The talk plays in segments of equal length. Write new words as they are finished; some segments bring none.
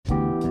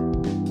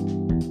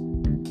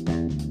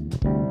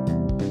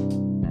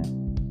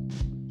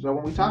So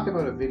when we talk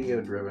about a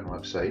video-driven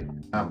website,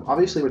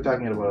 obviously we're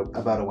talking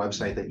about a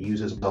website that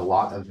uses a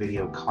lot of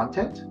video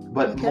content,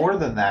 but Okay. more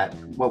than that,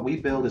 what we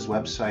build is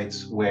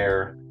websites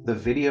where the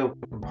video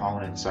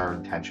components are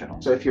intentional.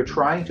 So if you're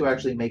trying to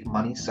actually make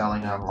money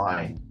selling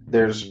online,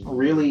 there's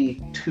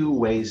really two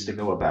ways to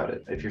go about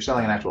it. If you're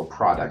selling an actual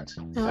product,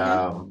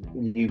 Okay.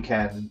 you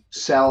can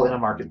sell in a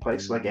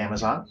marketplace like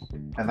Amazon,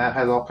 and that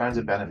has all kinds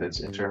of benefits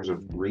in terms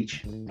of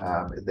reach.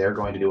 They're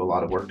going to do a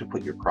lot of work to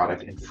put your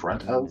product in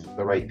front of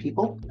the right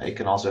people. It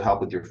can also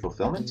help with your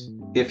fulfillment.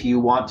 If you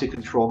want to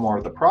control more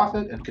of the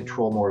profit and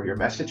control more of your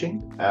messaging,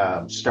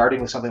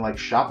 starting with something like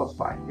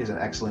Shopify is an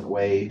excellent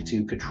way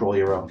to control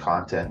your own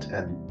content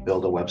and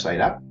build a website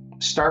up.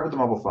 Start with the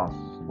mobile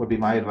phone would be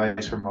my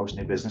advice for most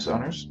new business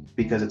owners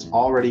because it's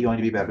already going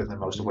to be better than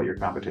most of what your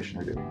competition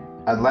are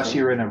doing. Unless Okay.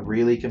 you're in a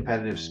really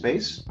competitive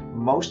space,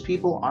 most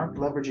people aren't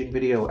leveraging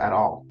video at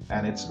all,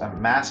 and it's a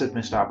massive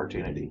missed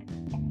opportunity.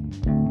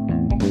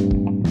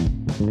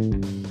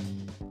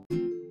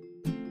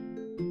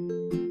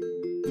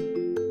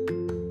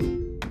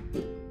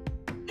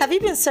 Have you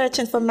been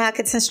searching for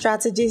marketing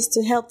strategies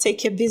to help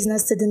take your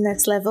business to the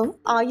next level?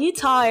 Are you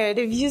tired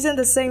of using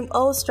the same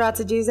old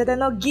strategies that are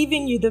not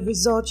giving you the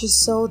results you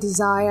so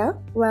desire?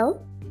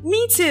 Well,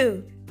 me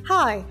too.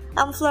 Hi,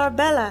 I'm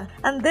Florabella,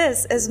 and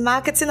this is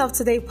Marketing of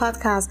Today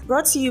podcast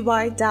brought to you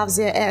by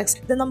Davzia X,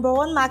 the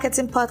 #1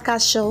 marketing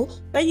podcast show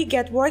where you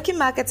get working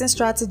marketing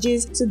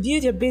strategies to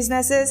build your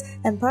businesses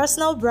and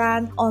personal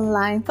brand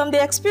online from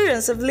the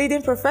experience of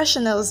leading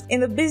professionals in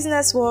the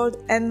business world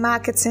and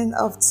marketing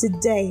of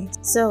today.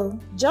 So,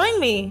 join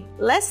me.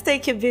 Let's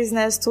take your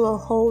business to a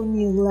whole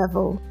new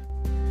level.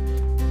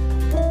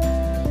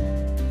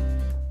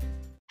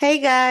 Hey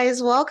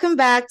guys, welcome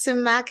back to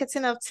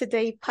Marketing of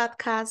Today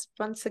podcast.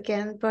 Once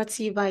again, brought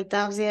to you by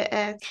Davzia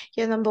X,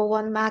 your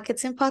 #1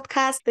 marketing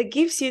podcast that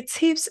gives you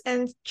tips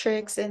and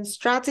tricks and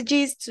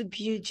strategies to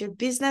build your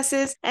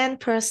businesses and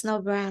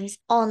personal brands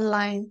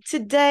online.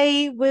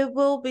 Today, we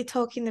will be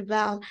talking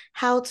about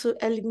how to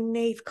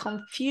eliminate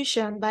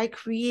confusion by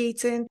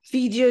creating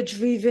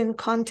video-driven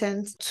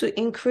content to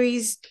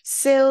increase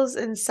sales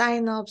and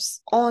signups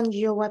on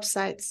your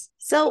websites.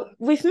 So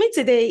with me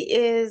today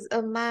is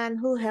a man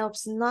who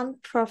helps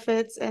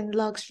non-profits and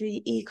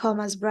luxury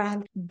e-commerce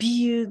brands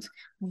build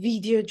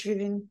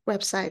video-driven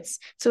websites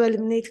to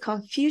eliminate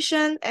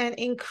confusion and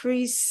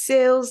increase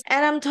sales.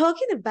 And I'm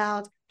talking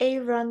about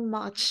Aron,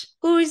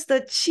 who is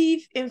the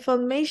Chief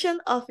Information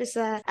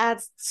Officer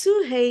at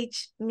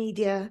 2H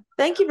Media.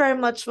 Thank you very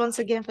much once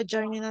again for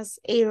joining us,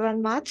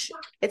 Aron.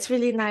 It's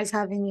really nice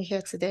having you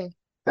here today.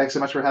 Thanks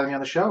so much for having me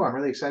on the show. I'm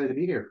really excited to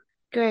be here.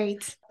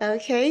 Great.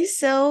 Okay,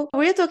 so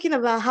we're talking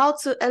about how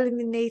to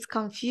eliminate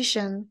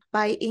confusion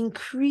by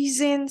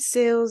increasing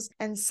sales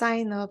and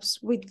signups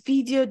with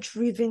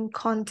video-driven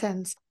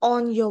content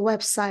on your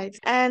website.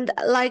 And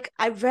like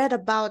I read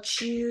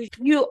about you,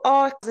 you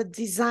are the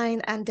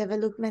design and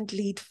development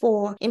lead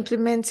for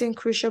implementing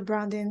crucial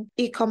branding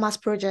e-commerce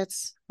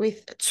projects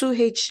with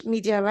 2H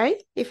Media,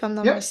 right? If I'm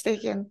not Yep.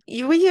 mistaken.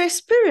 With your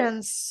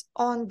experience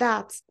on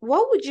that,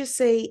 what would you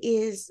say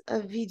is a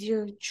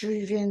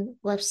video-driven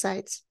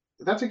website?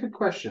 That's a good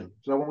question.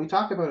 So when we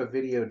talk about a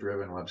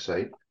video-driven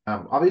website,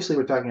 obviously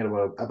we're talking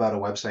about a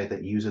website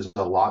that uses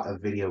a lot of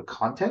video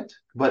content,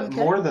 but Okay.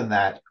 more than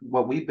that,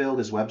 what we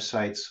build is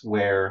websites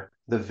where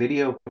the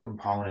video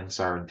components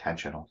are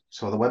intentional.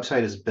 So the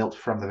website is built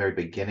from the very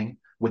beginning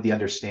with the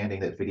understanding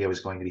that video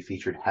is going to be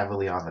featured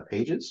heavily on the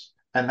pages.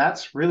 And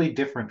that's really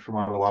different from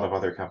what a lot of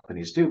other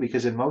companies do,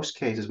 because in most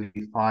cases, we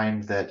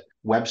find that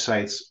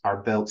websites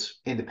are built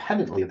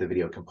independently of the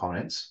video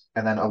components.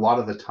 And then a lot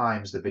of the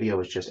times, the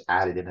video is just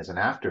added in as an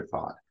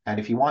afterthought. And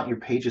if you want your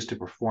pages to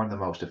perform the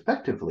most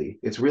effectively,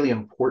 it's really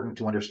important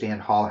to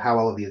understand how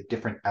all of the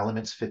different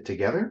elements fit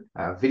together.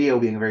 Video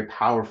being a very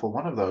powerful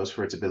one of those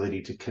for its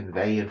ability to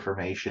convey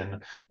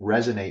information,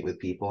 resonate with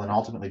people, and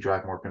ultimately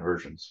drive more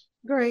conversions.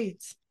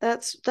 Great.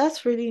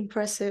 That's really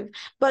impressive.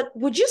 But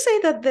would you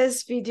say that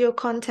this video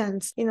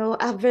content,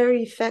 are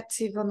very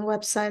effective on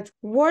websites?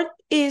 What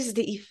is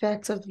the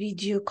effect of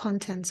video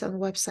content on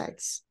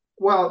websites?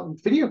 Well,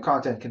 video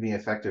content can be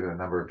effective in a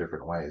number of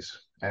different ways,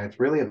 and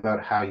it's really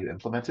about how you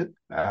implement it.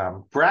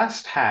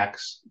 Brass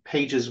tacks,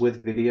 pages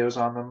with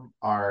videos on them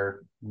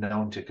are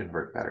known to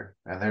convert better,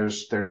 and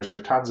there's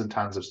tons and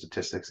tons of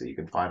statistics that you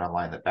can find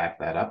online that back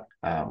that up.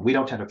 We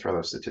don't tend to throw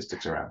those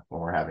statistics around when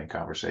we're having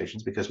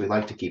conversations because we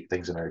like to keep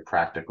things in very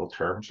practical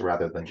terms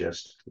rather than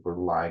just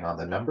relying on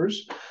the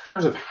numbers.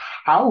 In terms of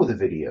how the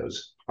videos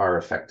are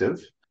effective,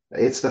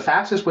 it's the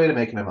fastest way to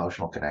make an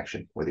emotional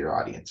connection with your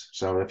audience.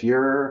 So if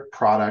your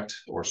product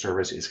or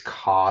service is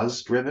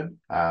cause driven,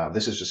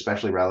 this is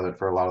especially relevant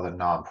for a lot of the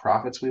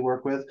nonprofits we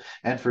work with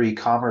and for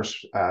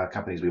e-commerce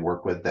companies we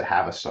work with that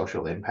have a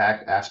social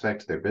impact aspect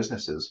to their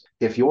businesses.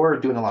 If you're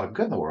doing a lot of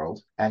good in the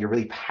world and you're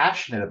really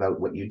passionate about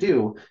what you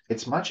do,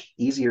 it's much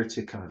easier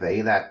to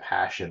convey that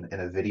passion in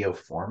a video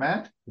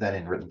format than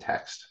in written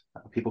text.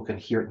 People can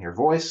hear it in your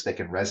voice, they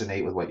can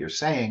resonate with what you're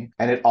saying,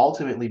 and it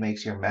ultimately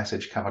makes your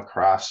message come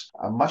across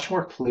much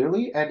more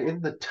clearly and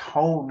in the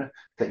tone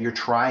that you're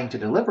trying to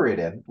deliver it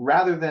in,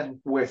 rather than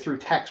where through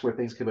text where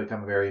things can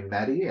become very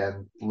messy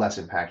and less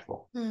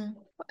impactful.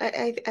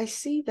 I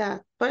see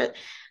that. But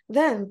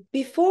then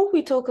before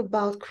we talk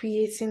about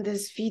creating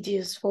these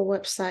videos for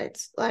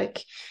websites,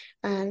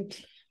 and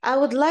I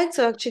would like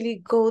to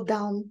actually go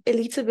down a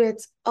little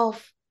bit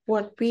of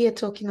what we are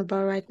talking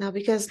about right now,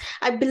 because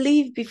I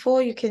believe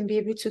before you can be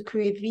able to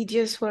create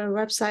videos for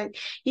a website,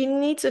 you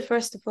need to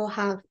first of all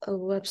have a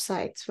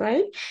website,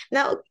 right?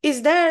 Now,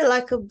 is there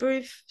like a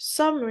brief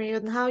summary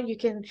on how you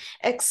can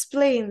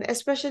explain,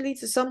 especially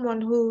to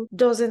someone who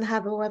doesn't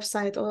have a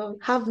website or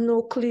have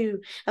no clue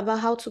about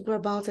how to go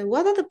about it?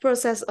 What are the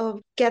process of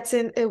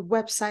getting a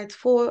website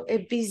for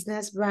a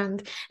business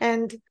brand?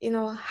 And,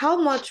 how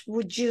much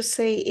would you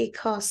say it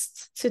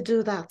costs to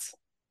do that?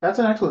 That's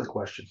an excellent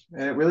question,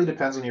 and it really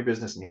depends on your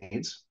business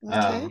needs.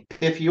 Okay.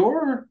 If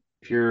you're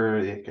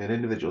an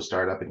individual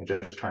startup and you're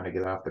just trying to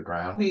get off the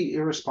ground, be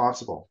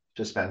irresponsible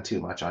to spend too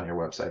much on your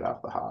website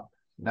off the hop.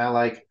 Now,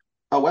 like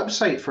a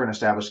website for an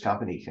established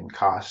company can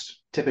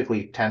cost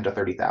typically 10 to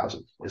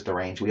 30,000 is the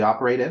range we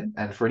operate in,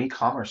 and for an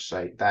e-commerce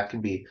site that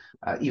can be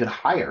even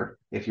higher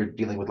if you're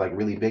dealing with like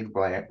really big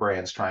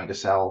brands trying to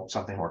sell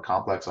something more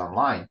complex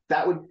online.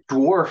 That would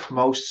dwarf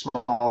most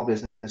small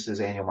businesses'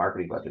 annual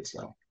marketing budgets,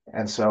 though.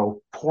 And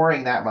so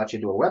pouring that much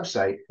into a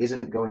website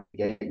isn't going to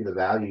get you the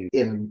value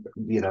in,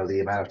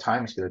 the amount of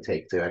time it's going to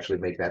take to actually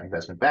make that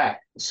investment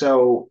back.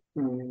 So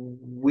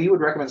we would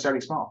recommend starting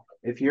small.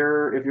 If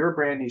you're a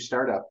brand new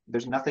startup,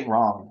 there's nothing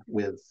wrong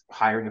with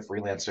hiring a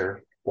freelancer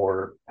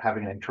or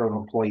having an internal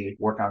employee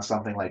work on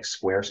something like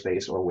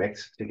Squarespace or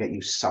Wix to get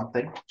you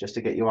something, just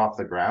to get you off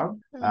the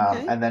ground,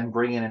 Okay. and then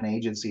bring in an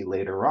agency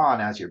later on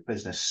as your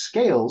business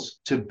scales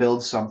to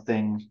build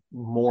something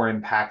more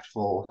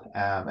impactful,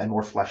 and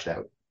more fleshed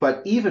out.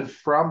 But even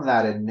from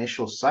that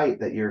initial site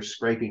that you're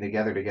scraping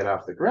together to get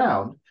off the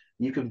ground,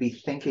 you can be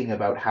thinking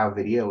about how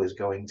video is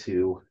going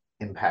to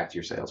impact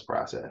your sales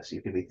process.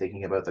 You can be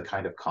thinking about the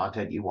kind of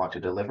content you want to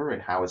deliver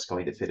and how it's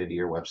going to fit into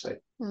your website.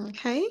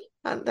 Okay,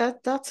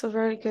 that's a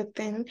very good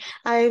thing.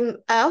 I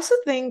also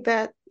think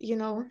that,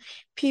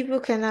 people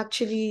can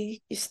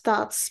actually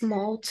start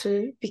small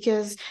too,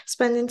 because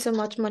spending too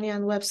much money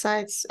on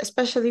websites,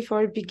 especially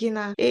for a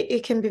beginner,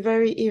 it can be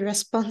very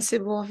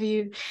irresponsible of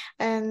you.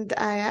 And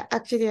I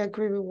actually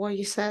agree with what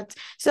you said.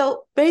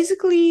 So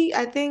basically,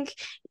 I think,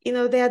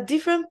 there are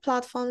different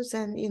platforms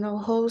and,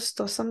 host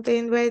or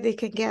something where they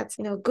can get,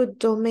 good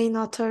domain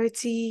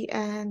authority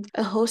and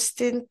a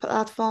hosting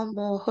platform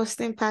or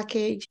hosting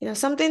package,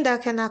 something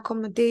that can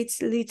accommodate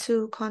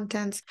little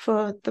content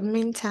for the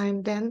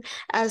meantime. Then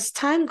as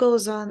time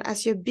goes on,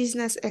 as your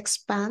business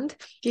expand,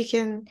 you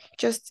can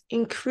just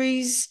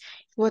increase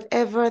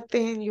whatever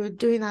thing you're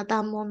doing at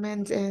that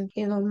moment and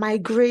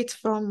migrate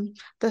from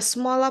the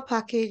smaller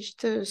package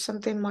to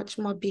something much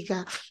more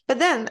bigger. But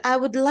then I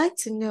would like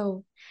to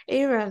know,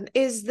 Aaron,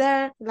 is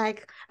there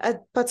like a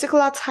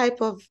particular type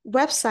of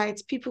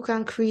website people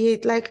can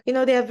create? Like,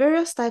 there are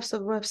various types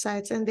of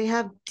websites and they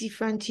have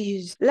different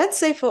use. Let's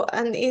say, for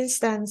an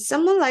instance,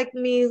 someone like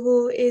me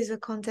who is a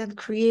content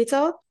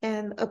creator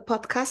and a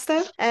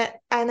podcaster,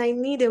 and I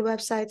need a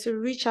website to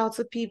reach out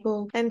to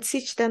people and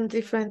teach them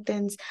different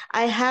things.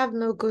 I have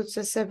no goods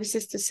or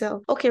services to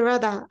sell. Okay,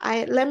 rather,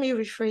 I let me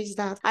rephrase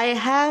that. I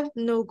have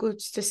no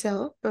goods to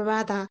sell, but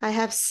rather I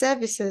have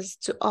services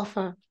to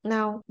offer.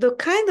 Now, the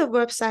kind of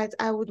website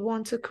I would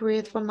want to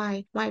create for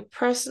my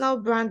personal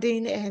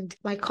branding and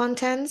my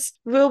contents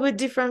will be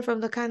different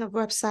from the kind of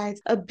website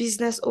a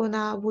business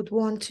owner would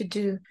want to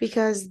do,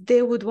 because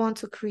they would want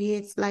to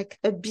create like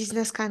a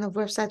business kind of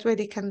website where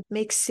they can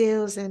make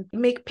sales and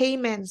make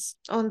payments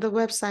on the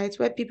website,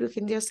 where people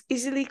can just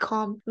easily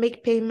come,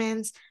 make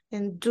payments,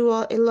 and do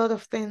a lot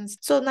of things.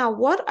 So now,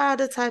 what are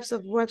the types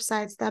of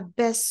websites that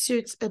best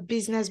suits a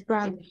business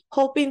brand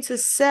hoping to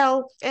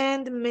sell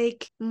and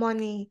make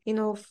money,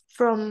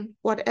 from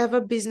whatever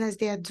business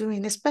they are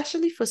doing,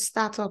 especially for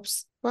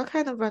startups? What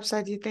kind of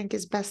website do you think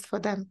is best for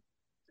them?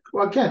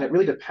 Well, again, it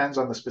really depends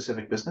on the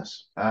specific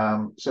business.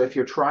 So if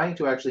you're trying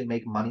to actually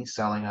make money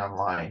selling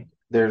online,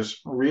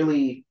 there's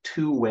really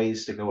two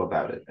ways to go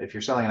about it. If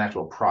you're selling an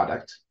actual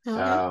product,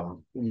 Okay.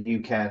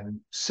 you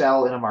can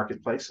sell in a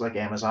marketplace like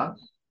Amazon,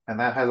 and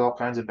that has all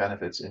kinds of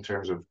benefits in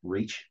terms of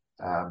reach.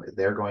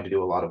 They're going to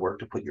do a lot of work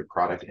to put your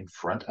product in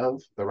front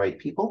of the right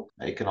people.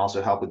 It can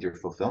also help with your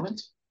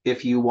fulfillment.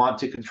 If you want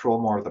to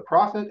control more of the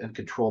profit and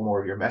control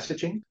more of your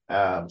messaging,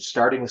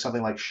 starting with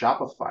something like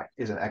Shopify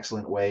is an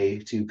excellent way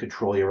to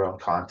control your own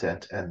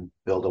content and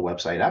build a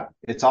website up.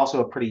 It's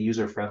also a pretty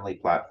user-friendly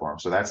platform.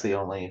 So that's the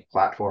only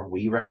platform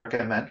we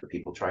recommend for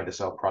people trying to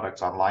sell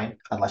products online,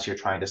 unless you're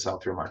trying to sell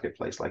through a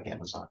marketplace like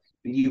Amazon.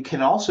 You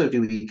can also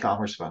do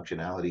e-commerce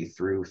functionality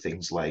through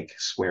things like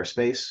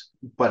Squarespace,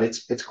 but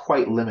it's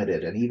quite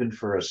limited. And even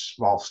for a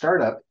small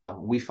startup,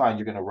 we find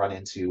you're going to run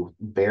into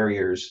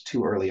barriers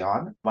too early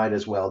on. Might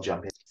as well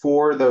jump in.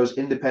 For those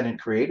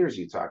independent creators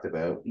you talked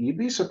about, you'd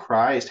be surprised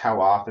surprised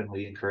how often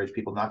we encourage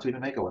people not to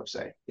even make a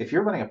website. If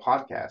you're running a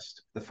podcast,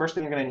 the first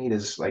thing you're going to need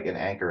is like an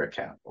Anchor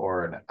account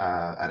or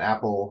an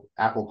Apple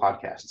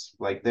Podcasts.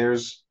 Like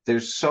there's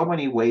so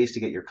many ways to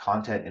get your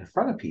content in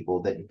front of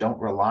people that don't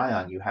rely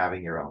on you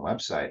having your own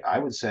website. I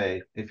would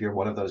say if you're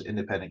one of those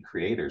independent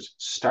creators,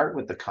 start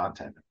with the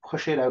content,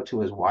 push it out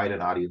to as wide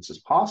an audience as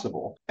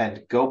possible,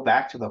 and go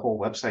back to the whole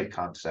website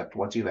concept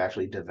once you've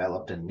actually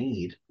developed a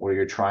need where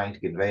you're trying to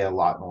convey a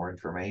lot more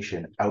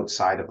information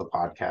outside of the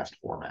podcast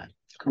format.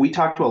 We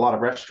talk to a lot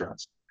of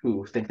restaurants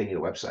who think they need a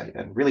website,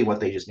 and really what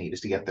they just need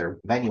is to get their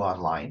menu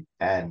online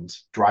and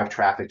drive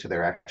traffic to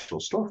their actual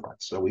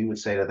storefronts. So we would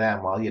say to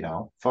them,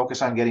 well,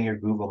 focus on getting your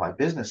Google My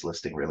Business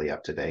listing really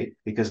up to date,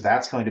 because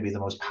that's going to be the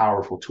most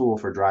powerful tool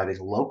for driving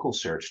local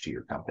search to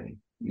your company.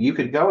 You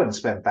could go and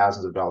spend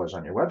thousands of dollars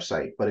on your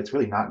website, but it's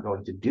really not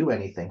going to do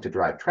anything to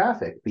drive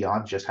traffic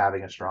beyond just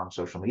having a strong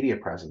social media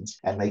presence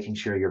and making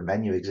sure your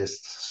menu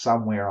exists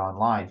somewhere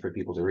online for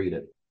people to read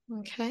it.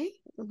 Okay.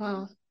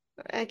 Well,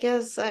 I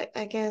guess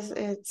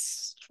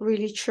it's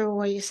really true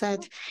what you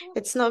said.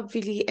 It's not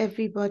really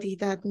everybody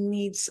that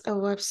needs a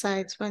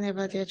website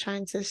whenever they're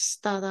trying to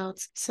start out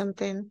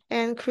something.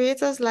 And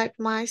creators like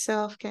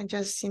myself can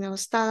just,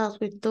 start out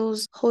with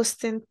those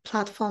hosting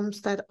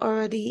platforms that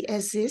already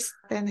exist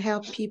and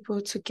help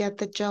people to get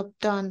the job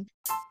done.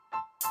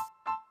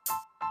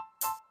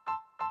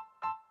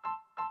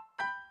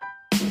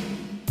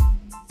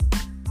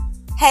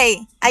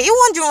 Hey, are you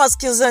wondering what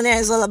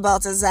Skillzonia is all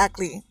about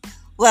exactly?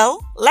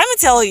 Well, let me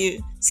tell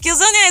you.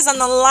 Skillzonia is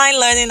an online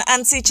learning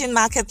and teaching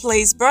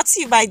marketplace brought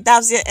to you by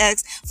Davzia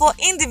X for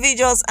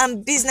individuals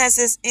and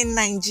businesses in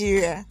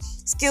Nigeria.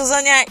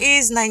 Skillzonia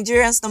is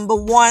Nigeria's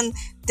 #1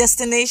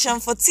 destination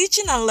for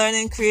teaching and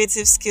learning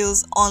creative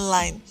skills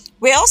online.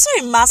 We're also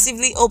a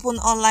massively open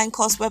online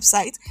course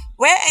website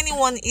where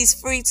anyone is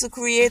free to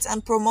create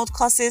and promote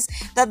courses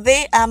that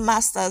they are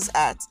masters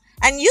at.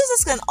 And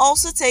users can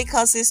also take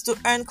courses to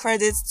earn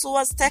credits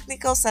towards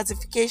technical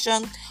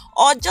certification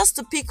or just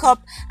to pick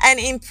up and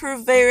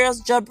improve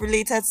various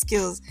job-related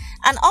skills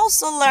and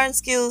also learn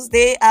skills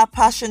they are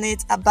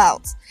passionate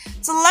about.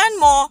 To learn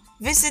more,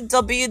 visit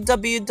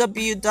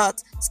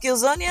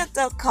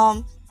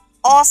www.skillzonia.com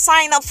or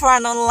sign up for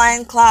an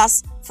online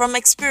class from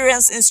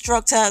experienced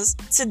instructors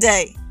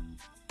today.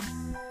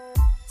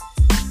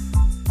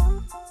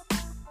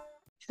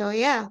 So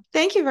yeah,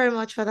 thank you very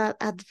much for that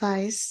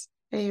advice,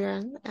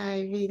 Aron.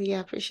 I really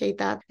appreciate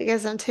that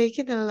because I'm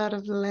taking a lot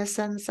of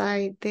lessons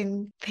I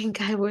didn't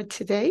think I would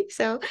today.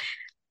 So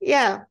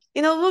yeah,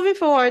 moving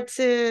forward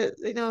to,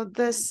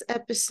 this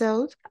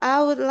episode,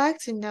 I would like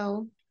to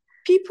know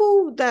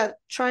people that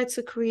try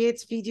to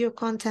create video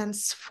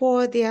contents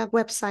for their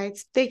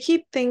websites, they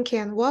keep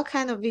thinking, what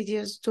kind of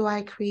videos do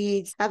I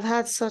create? I've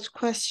had such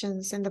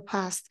questions in the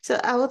past. So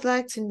I would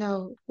like to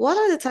know, what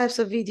are the types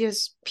of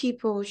videos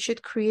people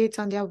should create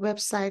on their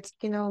websites?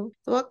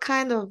 What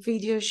kind of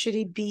video should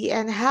it be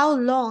and how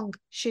long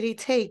should it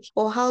take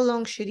or how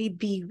long should it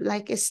be,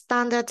 like a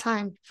standard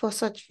time for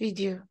such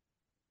video?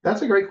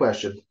 That's a great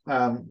question.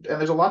 And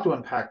there's a lot to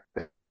unpack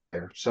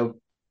there.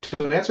 So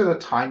to answer the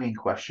timing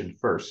question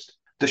first,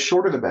 the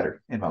shorter the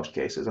better in most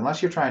cases, unless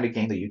you're trying to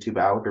gain the YouTube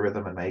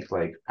algorithm and make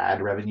like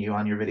ad revenue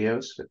on your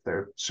videos. If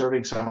they're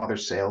serving some other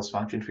sales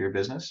function for your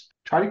business,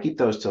 try to keep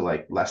those to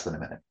like less than a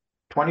minute.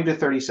 20 to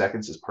 30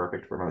 seconds is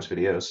perfect for most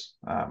videos.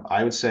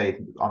 I would say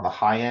on the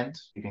high end,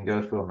 you can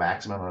go to a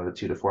maximum of a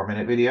 2 to 4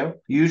 minute video.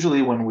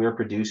 Usually when we're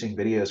producing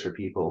videos for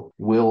people,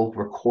 we'll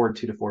record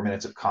 2 to 4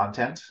 minutes of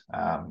content,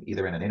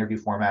 either in an interview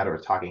format or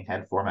a talking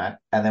head format,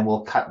 and then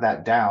we'll cut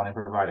that down and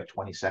provide a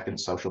 20-second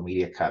social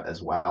media cut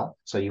as well.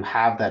 So you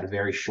have that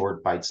very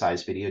short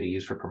bite-sized video to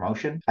use for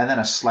promotion, and then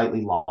a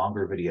slightly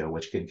longer video,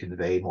 which can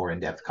convey more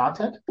in-depth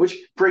content, which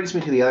brings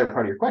me to the other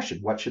part of your question.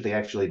 What should they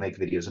actually make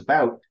videos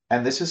about?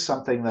 And this is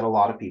something that a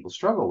lot of people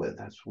struggle with.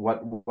 That's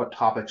what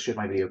topics should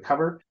my video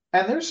cover?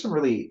 And there's some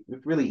really,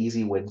 really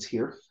easy wins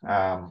here.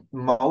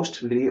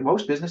 Most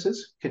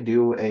businesses can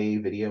do a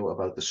video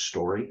about the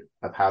story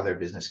of how their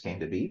business came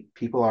to be.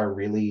 People are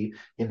really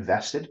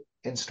invested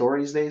in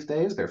stories these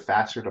days. They're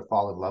faster to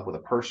fall in love with a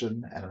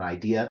person and an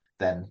idea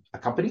than a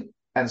company.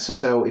 And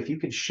so if you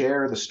could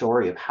share the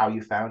story of how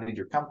you founded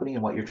your company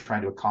and what you're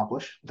trying to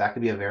accomplish, that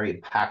could be a very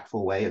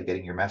impactful way of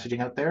getting your messaging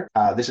out there.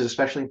 This is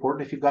especially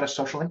important if you've got a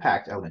social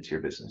impact element to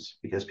your business,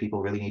 because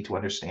people really need to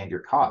understand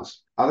your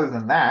cause. Other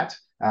than that,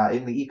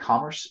 in the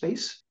e-commerce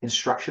space,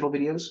 instructional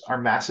videos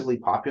are massively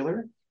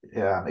popular.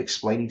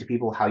 Explaining to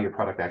people how your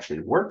product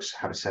actually works,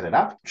 how to set it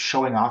up,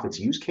 showing off its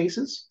use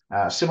cases.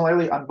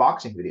 Similarly,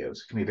 unboxing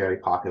videos can be very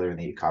popular in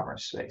the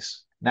e-commerce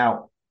space.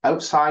 Now,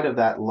 outside of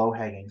that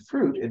low-hanging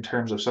fruit, in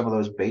terms of some of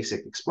those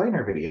basic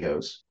explainer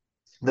videos,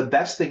 the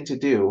best thing to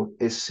do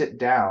is sit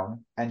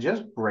down and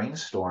just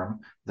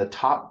brainstorm the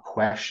top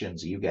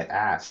questions you get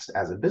asked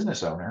as a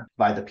business owner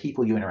by the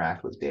people you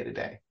interact with day to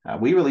day.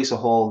 We release a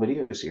whole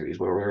video series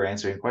where we're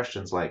answering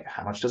questions like,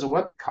 how much does a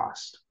web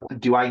cost?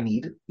 Do I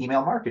need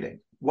email marketing?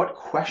 What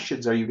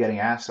questions are you getting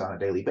asked on a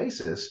daily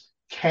basis?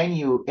 can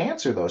you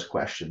answer those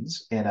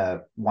questions in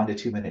a 1 to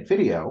 2 minute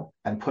video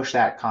and push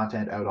that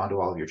content out onto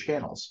all of your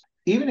channels?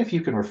 Even if you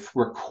can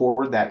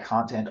record that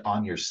content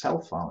on your cell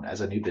phone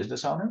as a new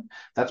business owner,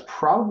 that's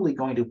probably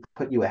going to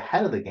put you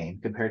ahead of the game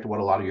compared to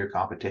what a lot of your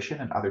competition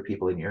and other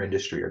people in your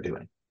industry are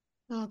doing.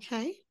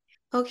 Okay.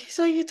 Okay,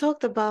 so you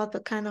talked about the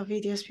kind of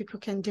videos people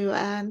can do,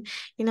 and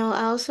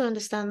I also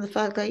understand the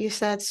fact that you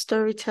said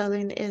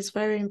storytelling is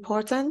very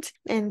important,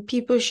 and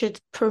people should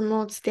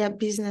promote their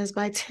business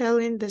by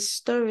telling the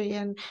story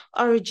and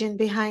origin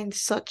behind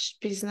such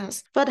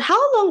business. But how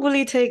long will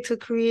it take to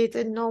create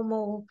a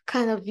normal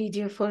kind of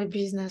video for a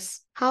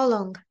business? How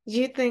long? Do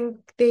you think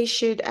they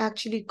should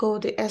actually go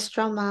the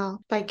extra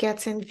mile by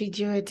getting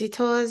video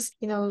editors,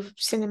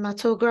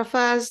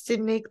 cinematographers to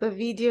make the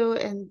video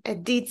and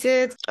edit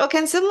it? Or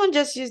can someone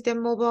just use their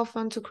mobile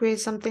phone to create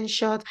something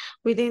short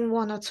within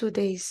 1 or 2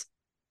 days?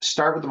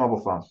 Start with the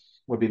mobile phone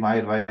would be my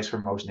advice for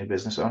most new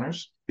business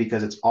owners,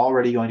 because it's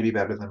already going to be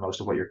better than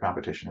most of what your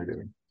competition are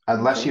doing.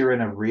 Unless Okay. you're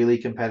in a really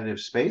competitive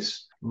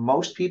space,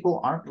 most people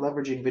aren't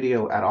leveraging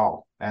video at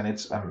all, and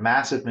it's a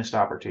massive missed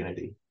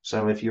opportunity.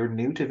 So if you're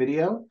new to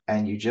video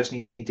and you just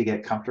need to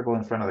get comfortable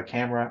in front of the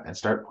camera and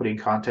start putting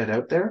content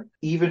out there,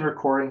 even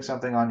recording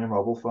something on your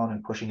mobile phone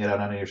and pushing it out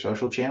on your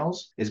social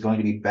channels is going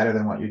to be better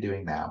than what you're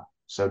doing now.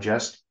 So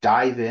just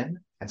dive in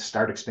and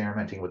start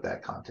experimenting with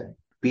that content.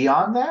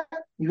 Beyond that,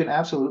 you can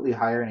absolutely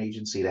hire an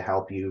agency to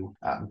help you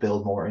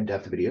build more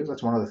in-depth videos.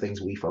 That's one of the things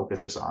we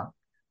focus on.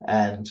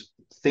 And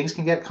things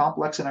can get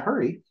complex in a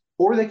hurry,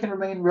 or they can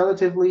remain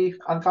relatively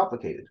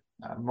uncomplicated.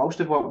 Most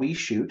of what we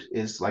shoot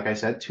is, like I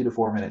said, 2 to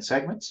 4 minute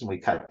segments, and we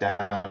cut down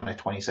a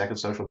 20-second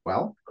social.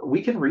 Well,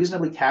 we can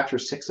reasonably capture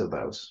 6 of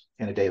those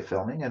in a day of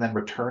filming and then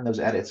return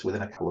those edits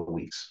within a couple of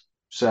weeks.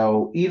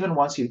 So even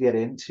once you get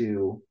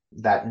into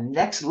that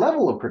next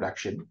level of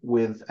production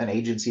with an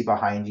agency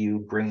behind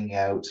you, bringing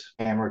out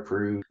camera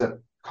crew,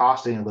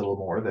 costing a little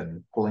more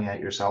than pulling out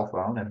your cell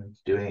phone and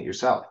doing it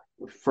yourself.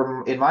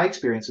 In my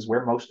experiences,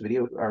 where most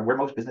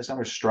business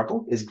owners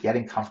struggle is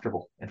getting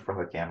comfortable in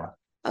front of the camera.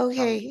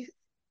 Okay,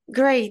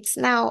 great.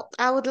 Now,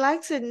 I would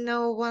like to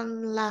know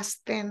one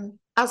last thing.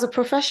 As a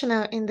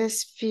professional in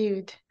this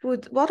field,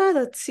 what are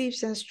the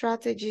tips and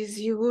strategies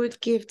you would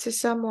give to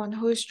someone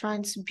who's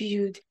trying to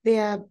build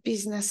their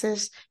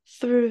businesses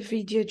through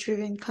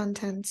video-driven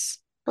contents?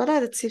 What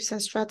are the tips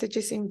and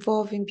strategies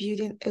involved in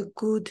building a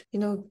good,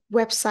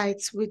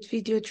 website with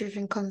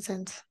video-driven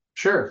content?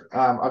 Sure.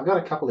 I've got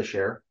a couple to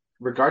share.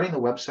 Regarding the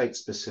website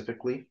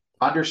specifically,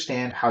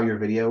 understand how your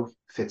video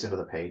fits into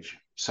the page.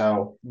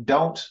 So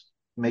don't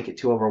make it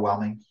too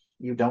overwhelming.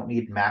 You don't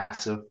need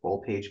massive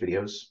full page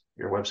videos.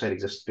 Your website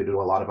exists to do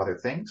a lot of other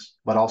things,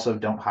 but also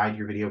don't hide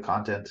your video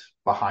content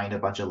behind a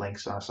bunch of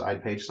links on a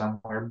side page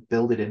somewhere.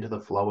 Build it into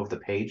the flow of the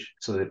page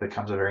so that it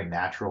becomes a very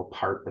natural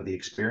part of the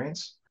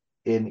experience.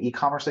 In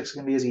e-commerce, this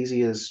can be as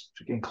easy as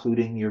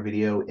including your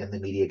video in the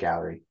media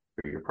gallery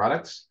for your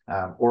products,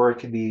 or it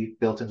can be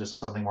built into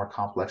something more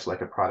complex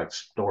like a product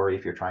story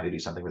if you're trying to do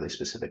something really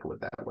specific with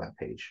that web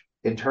page.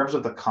 In terms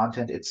of the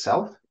content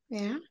itself,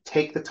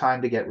 take the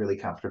time to get really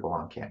comfortable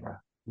on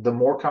camera. The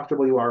more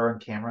comfortable you are on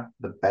camera,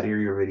 the better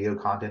your video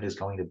content is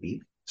going to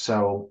be.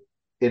 So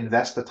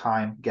invest the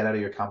time, get out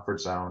of your comfort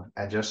zone,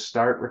 and just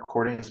start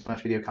recording as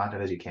much video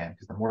content as you can,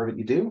 because the more of it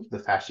you do, the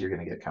faster you're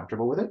going to get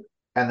comfortable with it.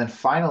 And then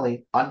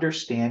finally,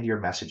 understand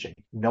your messaging.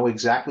 Know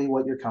exactly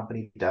what your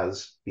company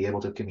does, be able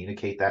to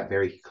communicate that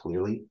very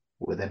clearly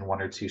within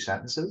 1 or 2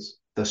 sentences.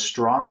 The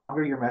stronger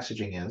your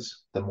messaging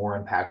is, the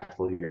more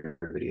impactful your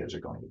videos are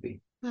going to be.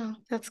 Oh,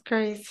 that's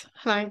great.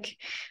 Like,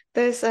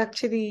 this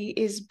actually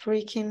is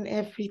breaking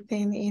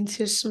everything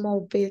into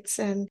small bits,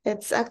 and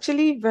it's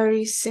actually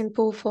very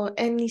simple for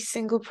any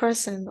single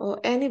person or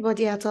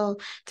anybody at all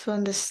to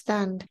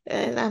understand.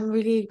 And I'm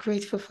really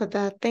grateful for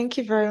that. Thank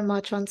you very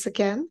much once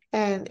again.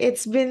 And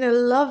it's been a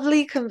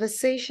lovely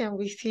conversation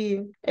with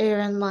you,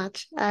 Aaron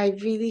Match. I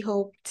really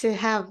hope to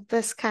have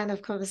this kind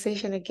of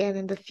conversation again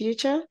in the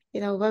future,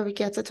 where we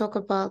get to talk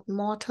about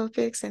more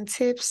topics and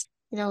tips,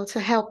 to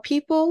help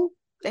people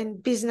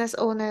and business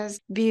owners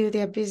build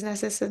their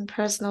businesses and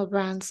personal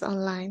brands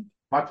online.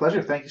 My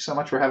pleasure. Thank you so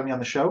much for having me on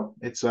the show.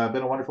 It's been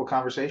a wonderful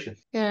conversation.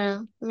 Yeah,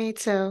 me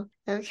too.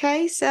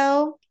 Okay,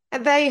 so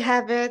and there you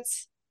have it.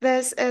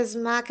 This is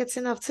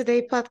Marketing of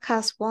Today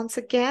podcast once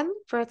again,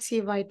 brought to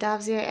you by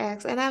Davzia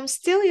X, and I'm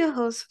still your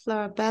host,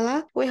 Flora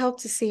Bella. We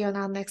hope to see you on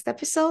our next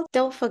episode.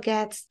 Don't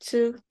forget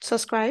to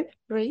subscribe,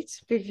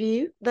 rate,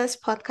 review this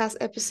podcast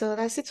episode,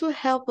 as it will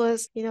help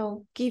us,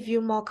 give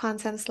you more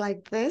contents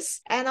like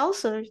this. And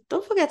also,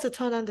 don't forget to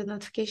turn on the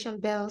notification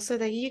bell so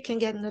that you can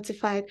get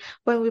notified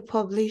when we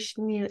publish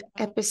new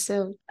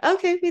episodes.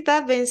 Okay, with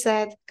that being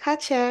said,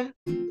 catch ya.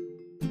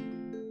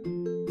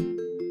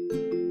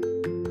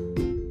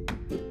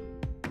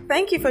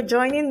 Thank you for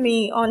joining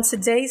me on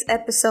today's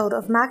episode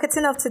of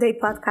Marketing of Today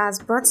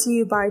podcast brought to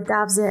you by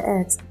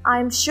Davzia X.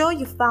 I'm sure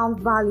you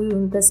found value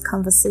in this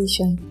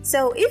conversation.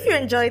 So if you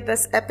enjoyed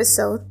this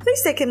episode,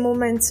 please take a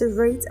moment to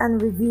rate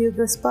and review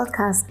this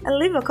podcast and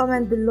leave a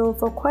comment below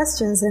for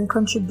questions and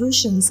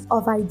contributions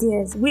of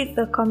ideas with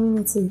the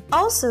community.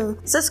 Also,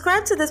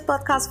 subscribe to this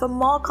podcast for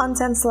more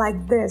contents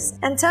like this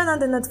and turn on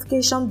the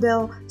notification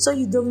bell so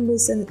you don't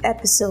miss an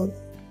episode.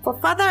 For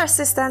further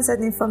assistance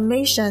and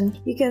information,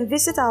 you can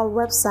visit our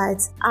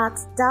website at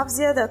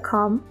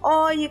davzia.com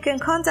or you can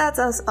contact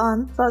us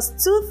on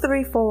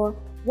 +234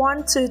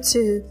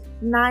 122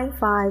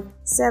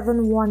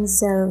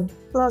 95710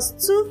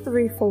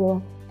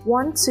 +234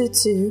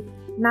 122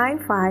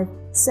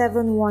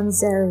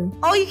 95710.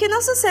 Or you can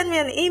also send me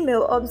an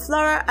email on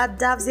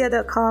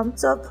flora@davzia.com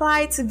to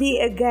apply to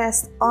be a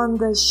guest on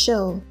the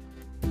show.